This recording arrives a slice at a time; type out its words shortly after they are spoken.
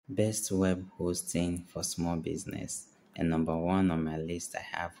Best web hosting for small business. And number one on my list,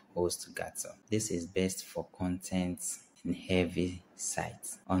 I have HostGator. This is best for content and heavy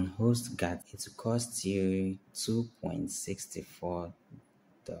sites. On HostGator, it costs you $2.64,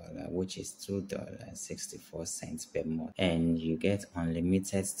 which is $2.64 per month, and you get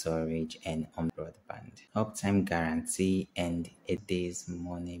unlimited storage and broadband, uptime guarantee, and 8 days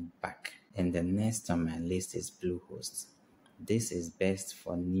money back. And the next on my list is Bluehost. This is best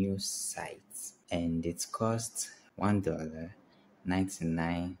for new sites, and it costs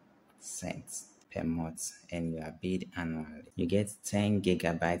 $1.99 per month, and you are billed annually. You get 10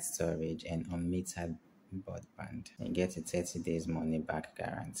 gigabyte storage and unmetered broadband. You get a 30 days money back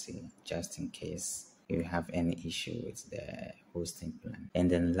guarantee, just in case you have any issue with the hosting plan. And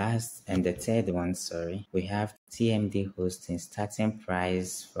then the third one, we have TMD hosting, starting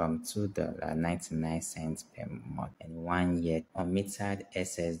price from $2.99 per month, and 1 year unmetered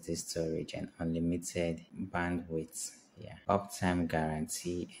SSD storage and unlimited bandwidth. Uptime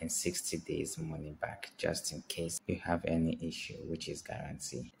guarantee and 60 days money back, just in case you have any issue, which is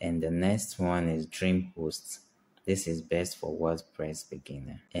guaranteed. And the next one is DreamHost. This is best for WordPress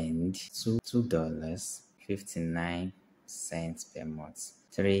beginner, and $2.59 per month,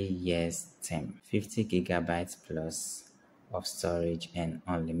 3 years term, 50 gigabytes plus of storage and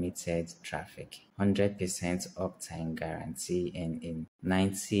unlimited traffic, 100% uptime guarantee, and in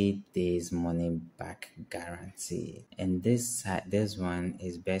 90 days money back guarantee. And this one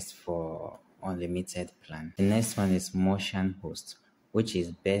is best for unlimited plan. The next one is MotionHost, which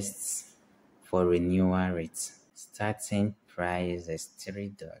is best for renewal rates. Starting price is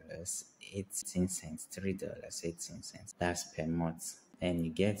 $3.18. That's per month. And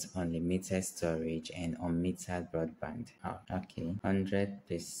you get unlimited storage and unmetered broadband.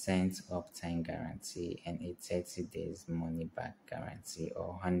 100% uptime guarantee and a 30 days money back guarantee,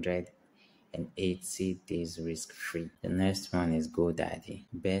 or 180 days risk free. The next one is GoDaddy,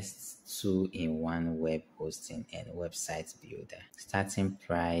 best 2-in-1 web hosting and website builder. Starting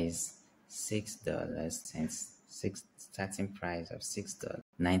price of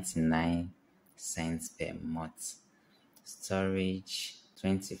 $6.99 per month. Storage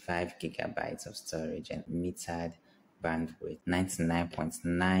 25 gigabytes of storage and metered bandwidth,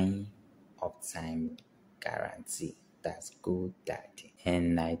 99.9 uptime guarantee. That's GoDaddy.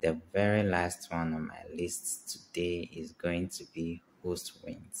 And the very last one on my list today is going to be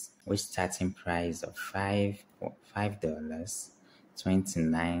HostWings, which starting price of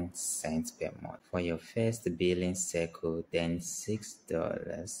 $5.29 per month. For your first billing cycle, then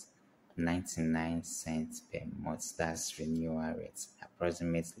 $6.99 per month. That's renewal rate,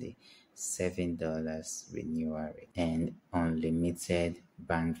 approximately $7 renewal rate, and unlimited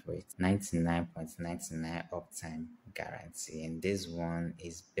bandwidth, 99.99 uptime guarantee. And this one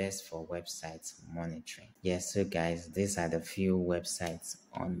is best for website monitoring. So guys, these are the few websites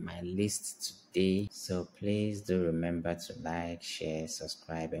on my list today. So please do remember to like, share,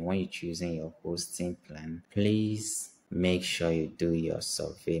 subscribe, and when you're choosing your hosting plan, please make sure you do your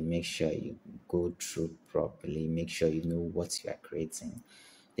survey. Make sure you go through properly. Make sure you know what you are creating,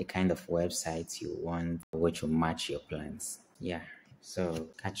 the kind of website you want, which will match your plans. So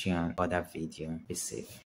catch you on other video. Be safe.